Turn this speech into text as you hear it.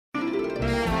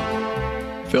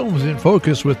Films in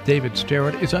Focus with David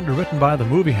Sterritt is underwritten by The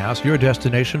Movie House, your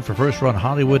destination for first-run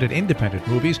Hollywood and independent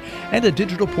movies, and a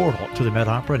digital portal to the Met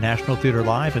Opera, National Theatre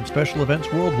Live, and special events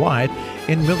worldwide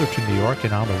in Millerton, New York,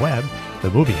 and on the web,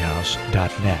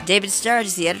 themoviehouse.net. David Sterritt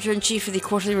is the editor-in-chief of the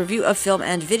Quarterly Review of Film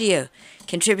and Video,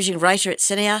 contributing writer at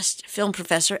Cineast, film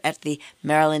professor at the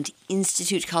Maryland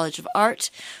Institute College of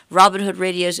Art, Robin Hood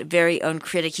Radio's very own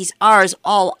critic. He's ours,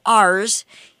 all ours.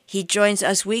 He joins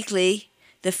us weekly.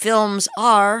 The films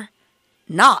are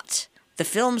not. The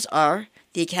films are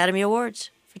the Academy Awards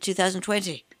for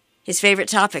 2020. His favorite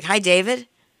topic. Hi, David.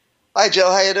 Hi, Joe.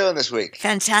 How you doing this week?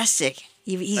 Fantastic.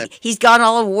 He's gone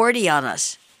all awardy on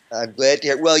us. I'm glad to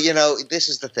hear. Well, this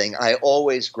is the thing. I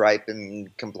always gripe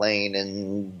and complain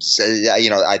and say,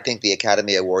 I think the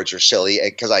Academy Awards are silly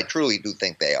because I truly do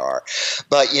think they are.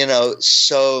 But,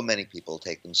 so many people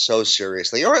take them so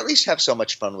seriously, or at least have so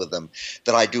much fun with them,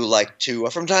 that I do like to,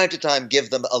 from time to time,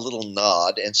 give them a little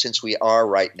nod. And since we are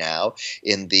right now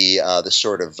in the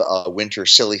sort of winter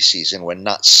silly season when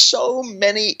not so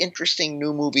many interesting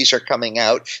new movies are coming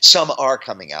out, some are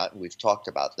coming out, and we've talked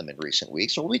about them in recent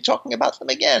weeks, and we'll be talking about them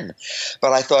again.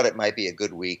 But I thought it might be a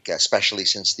good week, especially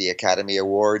since the Academy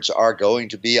Awards are going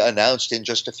to be announced in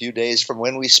just a few days from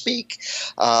when we speak.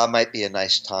 Might be a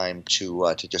nice time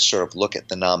to just sort of look at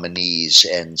the nominees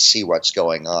and see what's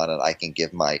going on, and I can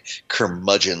give my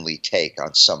curmudgeonly take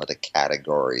on some of the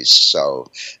categories. So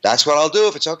that's what I'll do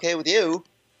if it's okay with you.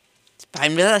 It's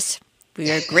fine with us. We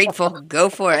are grateful.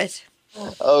 Go for it.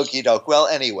 Okie doke. Well,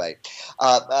 anyway,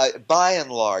 by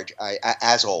and large,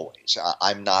 as always,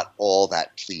 I'm not all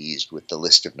that pleased with the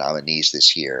list of nominees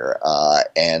this year,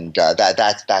 and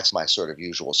that's my sort of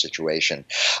usual situation.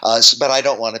 But I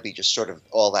don't want to be just sort of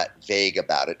all that vague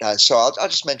about it. So I'll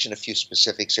just mention a few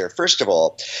specifics here. First of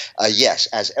all, yes,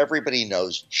 as everybody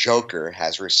knows, Joker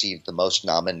has received the most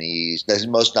nominations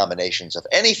of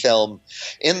any film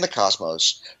in the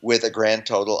cosmos, with a grand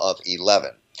total of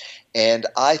 11. And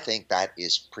I think that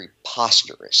is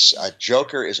preposterous.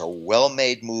 Joker is a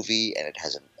well-made movie, and it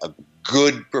has a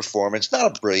good performance,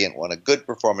 not a brilliant one, a good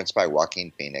performance by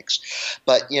Joaquin Phoenix.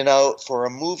 But, for a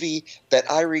movie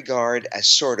that I regard as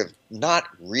sort of not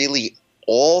really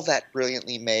all that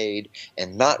brilliantly made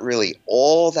and not really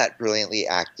all that brilliantly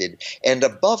acted, and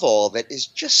above all, that is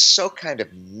just so kind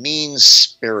of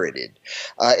mean-spirited.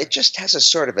 It just has a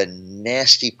sort of a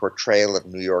nasty portrayal of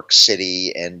New York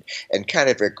City and kind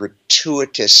of a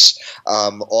gratuitous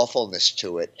awfulness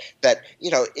to it that,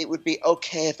 it would be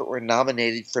okay if it were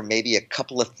nominated for maybe a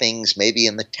couple of things, maybe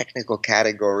in the technical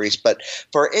categories, but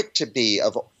for it to be,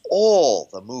 of all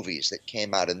the movies that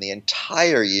came out in the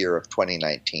entire year of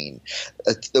 2019,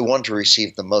 the one to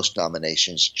receive the most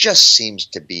nominations just seems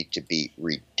to be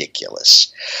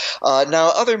ridiculous.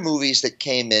 Now, other movies that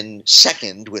came in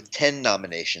second with 10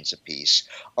 nominations apiece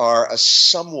are a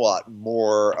somewhat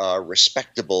more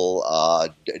respectable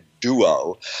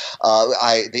duo,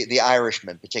 the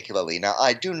Irishman particularly. Now,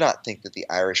 I do not think that The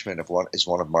Irishman is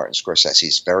one of Martin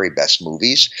Scorsese's very best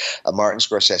movies. Martin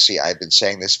Scorsese, I've been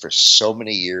saying this for so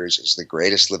many years, is the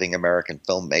greatest living American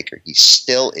filmmaker. He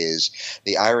still is.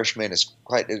 The Irishman is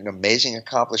quite an amazing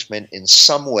accomplishment in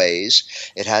some ways.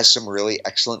 It has some really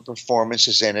excellent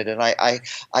performances in it, and I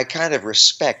kind of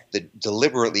respect the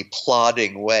deliberately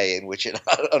plodding way in which it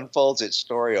unfolds its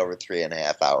story over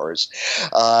 3.5 hours.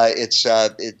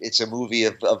 It's a movie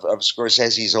of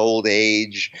Scorsese's old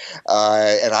age,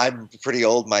 and I'm pretty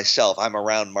old myself. I'm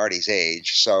around Marty's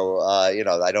age, so I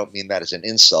don't mean that as an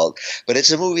insult, but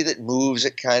it's a movie that moves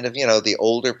at kind of the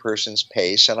older person's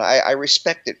pace, and I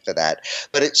respect it for that.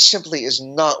 But it simply is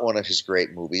not one of his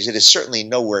great movies. It is certainly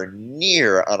nowhere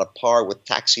near on a par with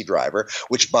Taxi Driver,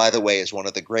 which, by the way, is one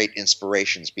of the great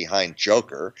inspirations behind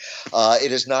Joker.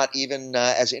 It is not even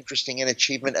as interesting an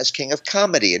achievement as King of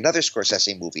Comedy, another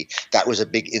Scorsese movie that was a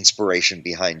big inspiration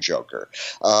behind Joker.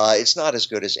 It's not as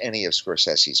good as any of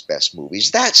Scorsese's best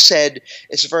movies. That said,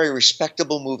 it's a very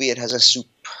respectable movie. It has a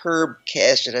superb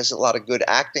cast. It has a lot of good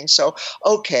acting. So,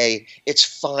 okay, it's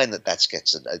fine that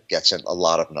gets a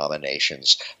lot of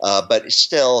nominations. But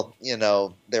still,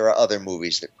 there are other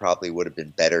movies that probably would have been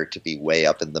better to be way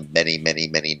up in the many, many,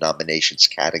 many nominations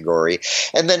category.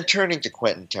 And then turning to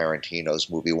Quentin Tarantino's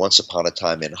movie, Once Upon a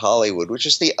Time in Hollywood, which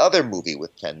is the other movie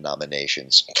with 10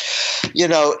 nominations.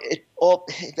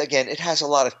 It has a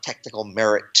lot of technical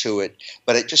merit to it,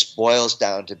 but it just boils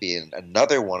down to being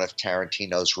another one of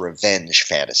Tarantino's revenge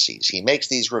fantasies. He makes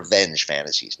these revenge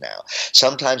fantasies now.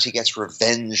 Sometimes he gets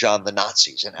revenge on the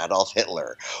Nazis and Adolf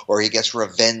Hitler, or he gets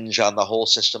revenge on the whole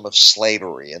system of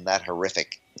slavery and that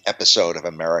horrific episode of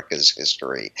America's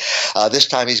history. This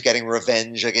time he's getting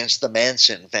revenge against the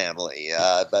Manson family,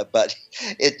 but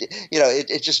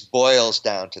it just boils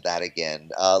down to that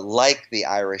again. Like The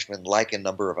Irishman, like a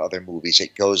number of other movies,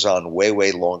 it goes on way,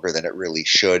 way longer than it really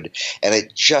should, and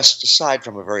it just, aside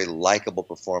from a very likable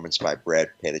performance by Brad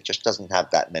Pitt, it just doesn't have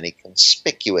that many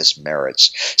conspicuous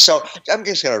merits. So I'm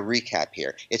just going to recap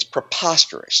here. It's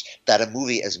preposterous that a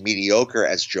movie as mediocre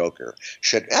as Joker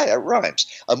should, it rhymes,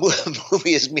 a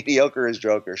movie as mediocre as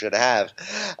Joker should have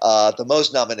the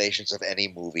most nominations of any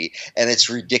movie, and it's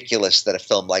ridiculous that a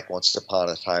film like Once Upon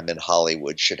a Time in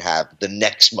Hollywood should have the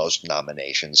next most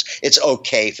nominations. It's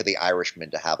okay for The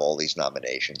Irishman to have all these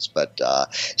nominations, but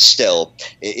still,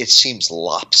 it seems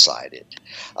lopsided.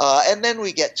 And then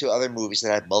we get to other movies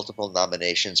that have multiple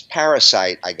nominations.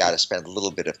 Parasite, I got to spend a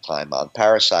little bit of time on.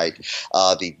 Parasite,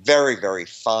 the very, very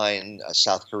fine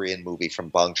South Korean movie from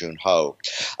Bong Joon-ho.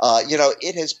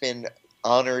 It has been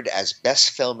honored as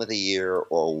best film of the year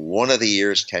or one of the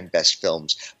year's 10 best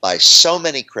films by so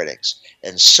many critics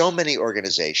and so many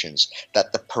organizations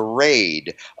that the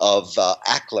parade of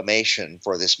acclamation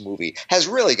for this movie has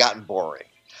really gotten boring.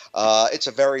 It's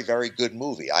a very, very good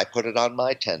movie. I put it on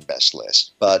my 10 best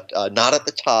list, but not at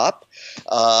the top.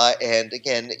 And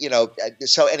again,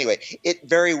 so anyway, it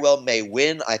very well may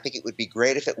win. I think it would be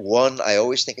great if it won. I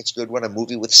always think it's good when a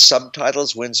movie with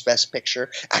subtitles wins Best Picture.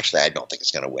 Actually, I don't think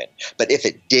it's going to win. But if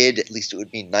it did, at least it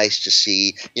would be nice to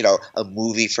see, a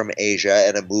movie from Asia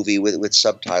and a movie with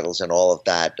subtitles and all of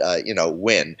that,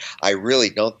 win. I really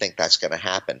don't think that's going to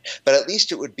happen. But at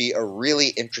least it would be a really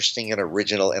interesting and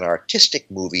original and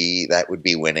artistic movie that would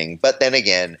be winning. But then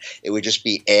again, it would just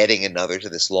be adding another to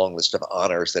this long list of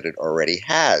honors that it already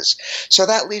has. So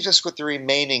that leaves us with the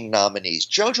remaining nominees.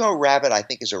 Jojo Rabbit, I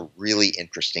think, is a really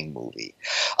interesting movie.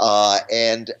 I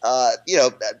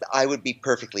would be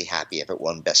perfectly happy if it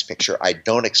won Best Picture. I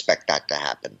don't expect that to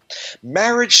happen.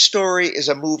 Marriage Story is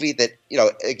a movie that,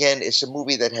 again, it's a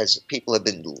movie that people have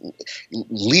been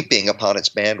leaping upon its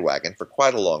bandwagon for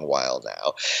quite a long while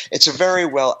now. It's a very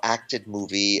well acted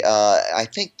movie. I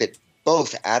think that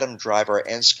both Adam Driver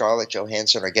and Scarlett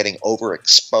Johansson are getting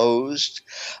overexposed.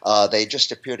 They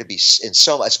just appear to be in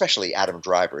so, especially Adam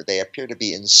Driver, they appear to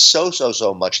be in so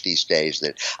much these days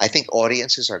that I think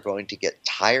audiences are going to get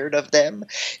tired of them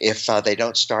if they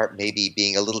don't start maybe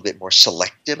being a little bit more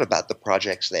selective about the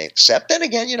projects they accept. And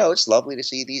again, it's lovely to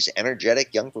see these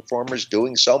energetic young performers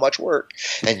doing so much work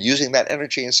and using that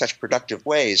energy in such productive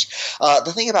ways.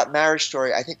 The thing about Marriage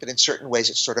Story, I think that in certain ways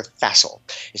it's sort of facile.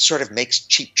 It sort of makes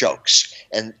cheap jokes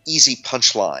and easy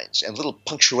punchlines and little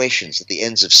punctuations at the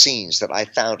ends of scenes that I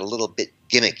found a little bit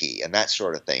gimmicky and that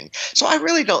sort of thing. So I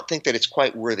really don't think that it's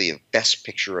quite worthy of Best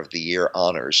Picture of the Year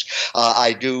honors.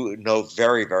 I do know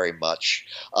very, very much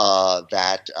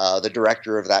that the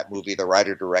director of that movie, the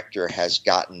writer-director, has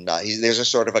gotten, there's a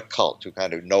sort of a cult who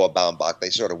kind of Noah Baumbach.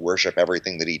 They sort of worship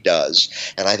everything that he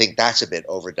does. And I think that's a bit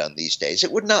overdone these days.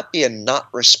 It would not be a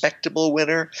not respectable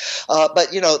winner.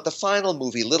 But, the final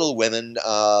movie, Little Women,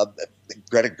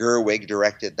 Greta Gerwig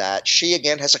directed that. She,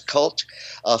 again, has a cult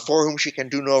for whom she can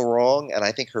do no wrong, and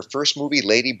I think her first movie,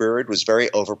 Lady Bird, was very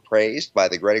overpraised by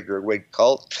the Greta Gerwig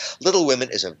cult. Little Women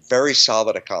is a very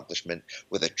solid accomplishment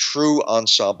with a true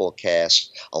ensemble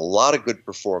cast, a lot of good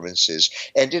performances,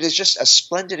 and it is just a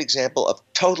splendid example of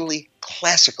totally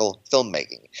classical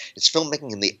filmmaking. It's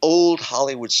filmmaking in the old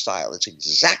Hollywood style. It's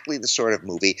exactly the sort of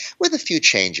movie, with a few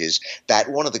changes,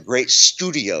 that one of the great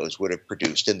studios would have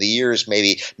produced in the years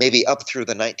maybe up through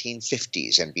the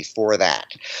 1950s and before that.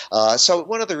 So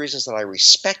one of the reasons that I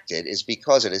respect it is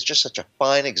because it is just such a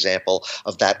fine example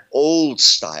of that old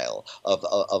style of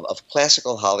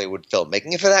classical Hollywood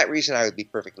filmmaking. And for that reason, I would be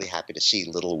perfectly happy to see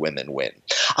Little Women win.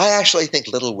 I actually think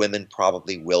Little Women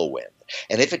probably will win.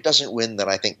 And if it doesn't win, then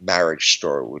I think Marriage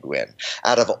Story would win.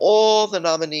 Out of all the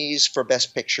nominees for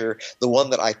Best Picture, the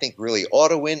one that I think really ought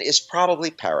to win is probably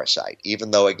Parasite,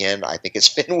 even though, again, I think it's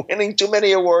been winning too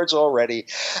many awards already.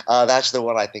 That's the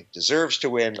one I think deserves to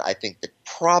win. I think that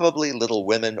probably Little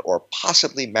Women or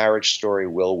possibly Marriage Story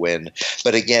will win.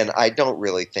 But again, I don't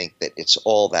really think that it's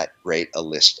all that great a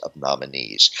list of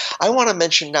nominees. I want to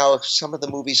mention now some of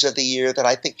the movies of the year that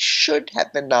I think should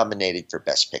have been nominated for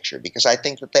Best Picture, because I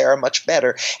think that they are much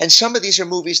better. And some of these are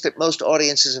movies that most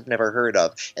audiences have never heard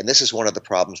of. And this is one of the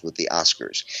problems with the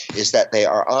Oscars, is that they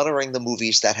are honoring the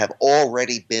movies that have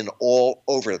already been all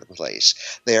over the place.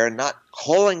 They are not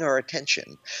calling our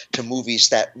attention to movies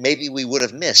that maybe we would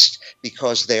have missed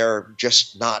because they're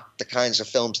just not the kinds of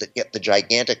films that get the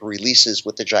gigantic releases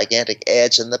with the gigantic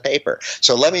ads in the paper.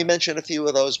 So let me mention a few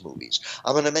of those movies.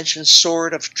 I'm going to mention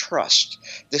Sword of Trust.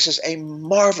 This is a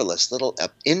marvelous little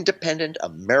independent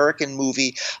American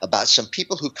movie about some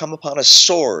people who come upon a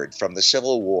sword from the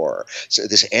Civil War, so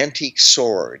this antique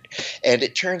sword, and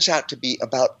it turns out to be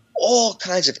about all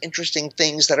kinds of interesting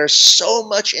things that are so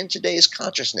much in today's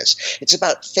consciousness. It's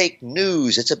about fake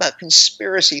news, it's about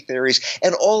conspiracy theories,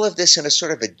 and all of this in a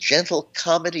sort of a gentle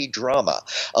comedy drama.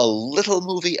 A little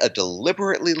movie, a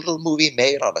deliberately little movie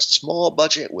made on a small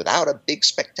budget without a big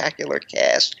spectacular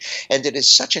cast, and it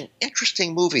is such an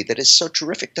interesting movie that is so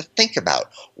terrific to think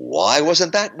about. Why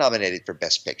wasn't that nominated for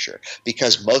Best Picture?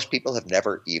 Because most people have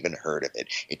never even heard of it.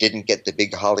 It didn't get the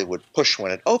big Hollywood push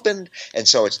when it opened, and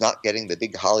so it's not getting the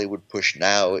big Hollywood push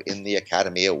now in the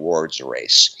Academy Awards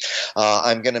race.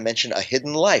 I'm going to mention A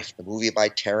Hidden Life, the movie by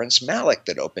Terrence Malick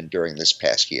that opened during this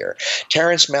past year.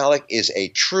 Terrence Malick is a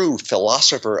true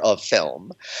philosopher of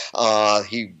film.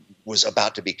 He was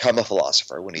about to become a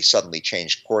philosopher when he suddenly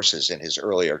changed courses in his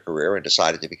earlier career and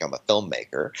decided to become a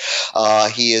filmmaker.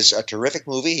 He is a terrific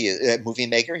movie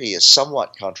maker. He is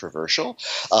somewhat controversial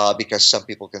because some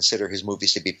people consider his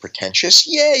movies to be pretentious.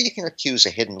 Yeah, you can accuse A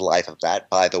Hidden Life of that,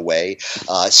 by the way.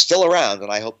 It's still around,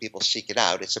 and I hope people seek it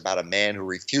out. It's about a man who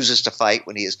refuses to fight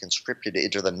when he is conscripted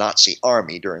into the Nazi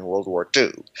army during World War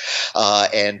II.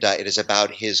 And it is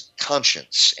about his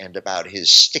conscience and about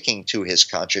his sticking to his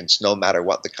conscience no matter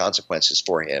what the consequences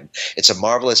for him. It's a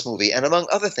marvelous movie, and among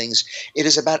other things, it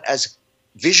is about as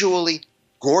visually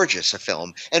gorgeous a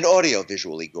film and audio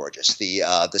visually gorgeous. The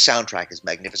soundtrack is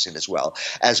magnificent as well.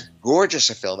 As gorgeous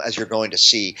a film as you're going to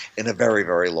see in a very,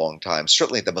 very long time.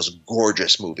 Certainly the most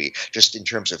gorgeous movie, just in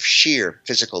terms of sheer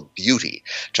physical beauty,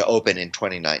 to open in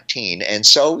 2019. And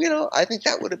so, I think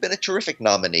that would have been a terrific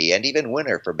nominee and even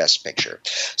winner for Best Picture.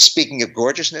 Speaking of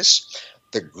gorgeousness,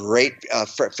 the great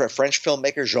French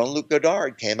filmmaker Jean-Luc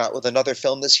Godard came out with another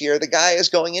film this year. The guy is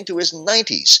going into his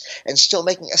 90s and still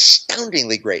making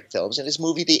astoundingly great films in his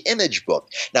movie The Image Book.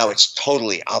 Now, it's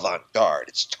totally avant-garde.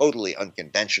 It's totally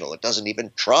unconventional. It doesn't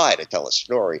even try to tell a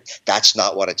story. That's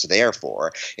not what it's there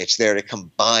for. It's there to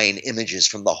combine images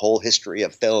from the whole history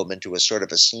of film into a sort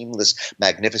of a seamless,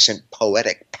 magnificent,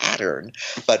 poetic pattern.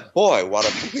 But boy, what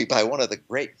a movie by one of the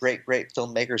great, great, great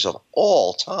filmmakers of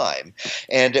all time.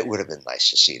 And it would have been nice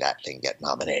to see that thing get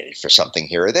nominated for something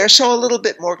here or there. So a little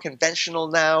bit more conventional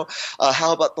now.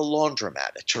 How about The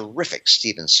Laundromat, a terrific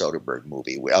Steven Soderbergh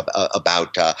movie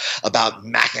about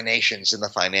machinations in the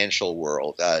financial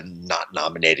world, not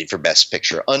nominated for Best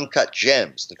Picture. Uncut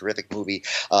Gems, the terrific movie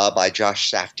by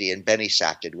Josh Safdie and Benny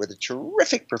Safdie, with a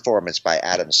terrific performance by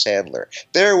Adam Sandler.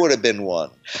 There would have been one.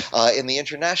 In the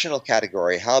international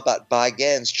category, how about Bai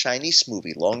Gan's Chinese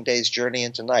movie, Long Day's Journey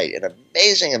into Night? An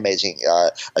amazing, amazing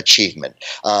achievement.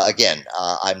 Again,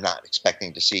 I'm not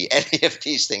expecting to see any of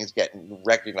these things get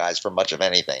recognized for much of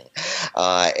anything.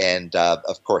 And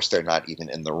of course, they're not even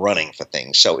in the running for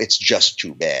things. So it's just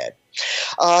too bad.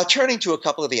 Turning to a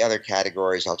couple of the other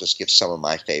categories, I'll just give some of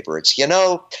my favorites.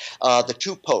 The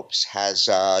Two Popes has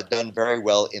done very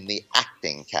well in the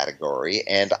acting category,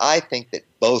 and I think that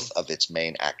both of its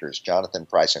main actors, Jonathan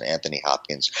Pryce and Anthony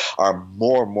Hopkins, are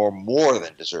more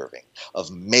than deserving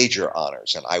of major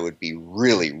honors, and I would be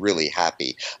really, really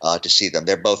happy to see them.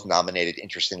 They're both nominated,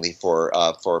 interestingly, for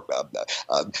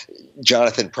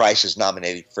Jonathan Pryce is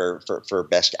nominated for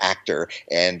Best Actor,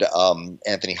 and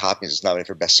Anthony Hopkins is nominated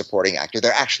for Best Supporting Actor.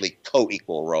 They're actually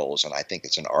co-equal roles, and I think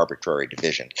it's an arbitrary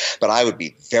division. But I would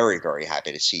be very, very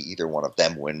happy to see either one of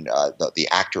them win the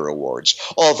actor awards.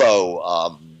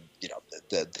 Although,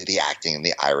 the acting in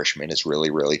The Irishman is really,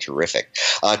 really terrific.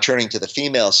 Turning to the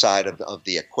female side of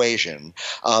the equation,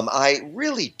 I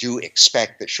really do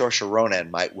expect that Saoirse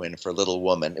Ronan might win for Little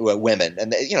Women,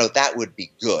 and that would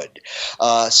be good.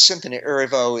 Cynthia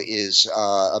Erivo is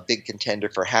a big contender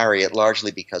for Harriet,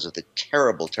 largely because of the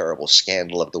terrible, terrible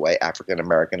scandal of the way African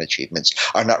American achievements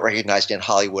are not recognized in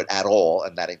Hollywood at all,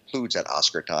 and that includes at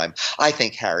Oscar time. I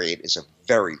think Harriet is a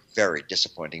very, very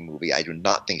disappointing movie. I do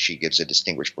not think she gives a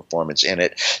distinguished performance in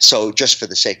it. So just for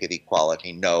the sake of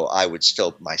equality, no, I would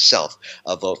still myself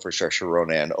vote for Saoirse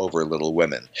Ronan over Little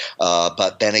Women.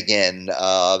 But then again,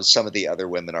 some of the other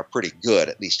women are pretty good,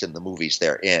 at least in the movies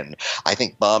they're in. I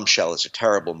think Bombshell is a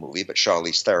terrible movie, but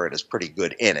Charlize Theron is pretty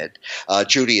good in it.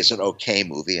 Judy is an okay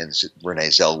movie, and Renee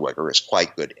Zellweger is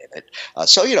quite good in it.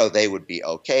 So, they would be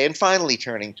okay. And finally,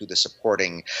 turning to the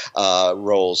supporting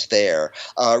roles there,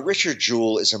 Richard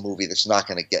Jewell is a movie that's not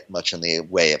going to get much in the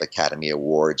way of Academy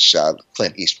Awards.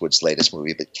 Clint Eastwood's latest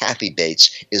movie, but Kathy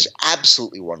Bates is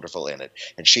absolutely wonderful in it,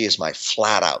 and she is my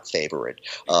flat-out favorite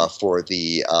for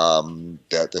the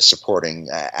supporting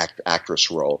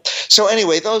actress role. So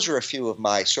anyway, those are a few of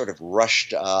my sort of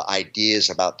rushed ideas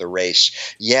about the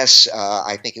race. Yes,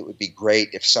 I think it would be great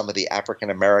if some of the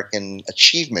African-American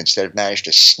achievements that have managed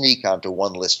to sneak onto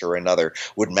one list or another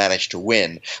would manage to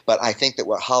win. But I think that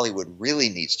what Hollywood really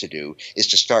needs to do is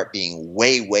to start being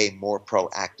way, way more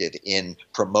proactive in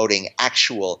promoting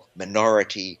actual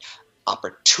minority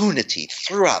opportunity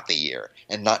throughout the year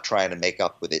and not trying to make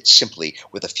up with it simply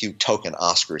with a few token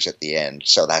Oscars at the end.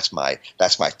 So that's my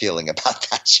feeling about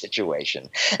that situation.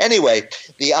 Anyway,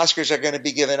 the Oscars are going to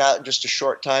be given out in just a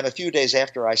short time, a few days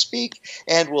after I speak,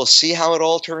 and we'll see how it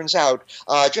all turns out.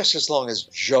 Just as long as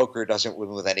Joker doesn't win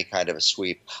with any kind of a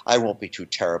sweep, I won't be too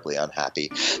terribly unhappy.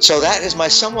 So that is my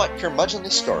somewhat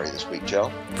curmudgeonly story this week,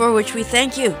 Joe. For which we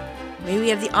thank you. May we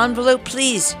have the envelope,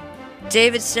 please?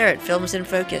 David Sterritt, Films in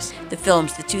Focus, the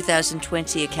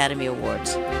 2020 Academy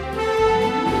Awards.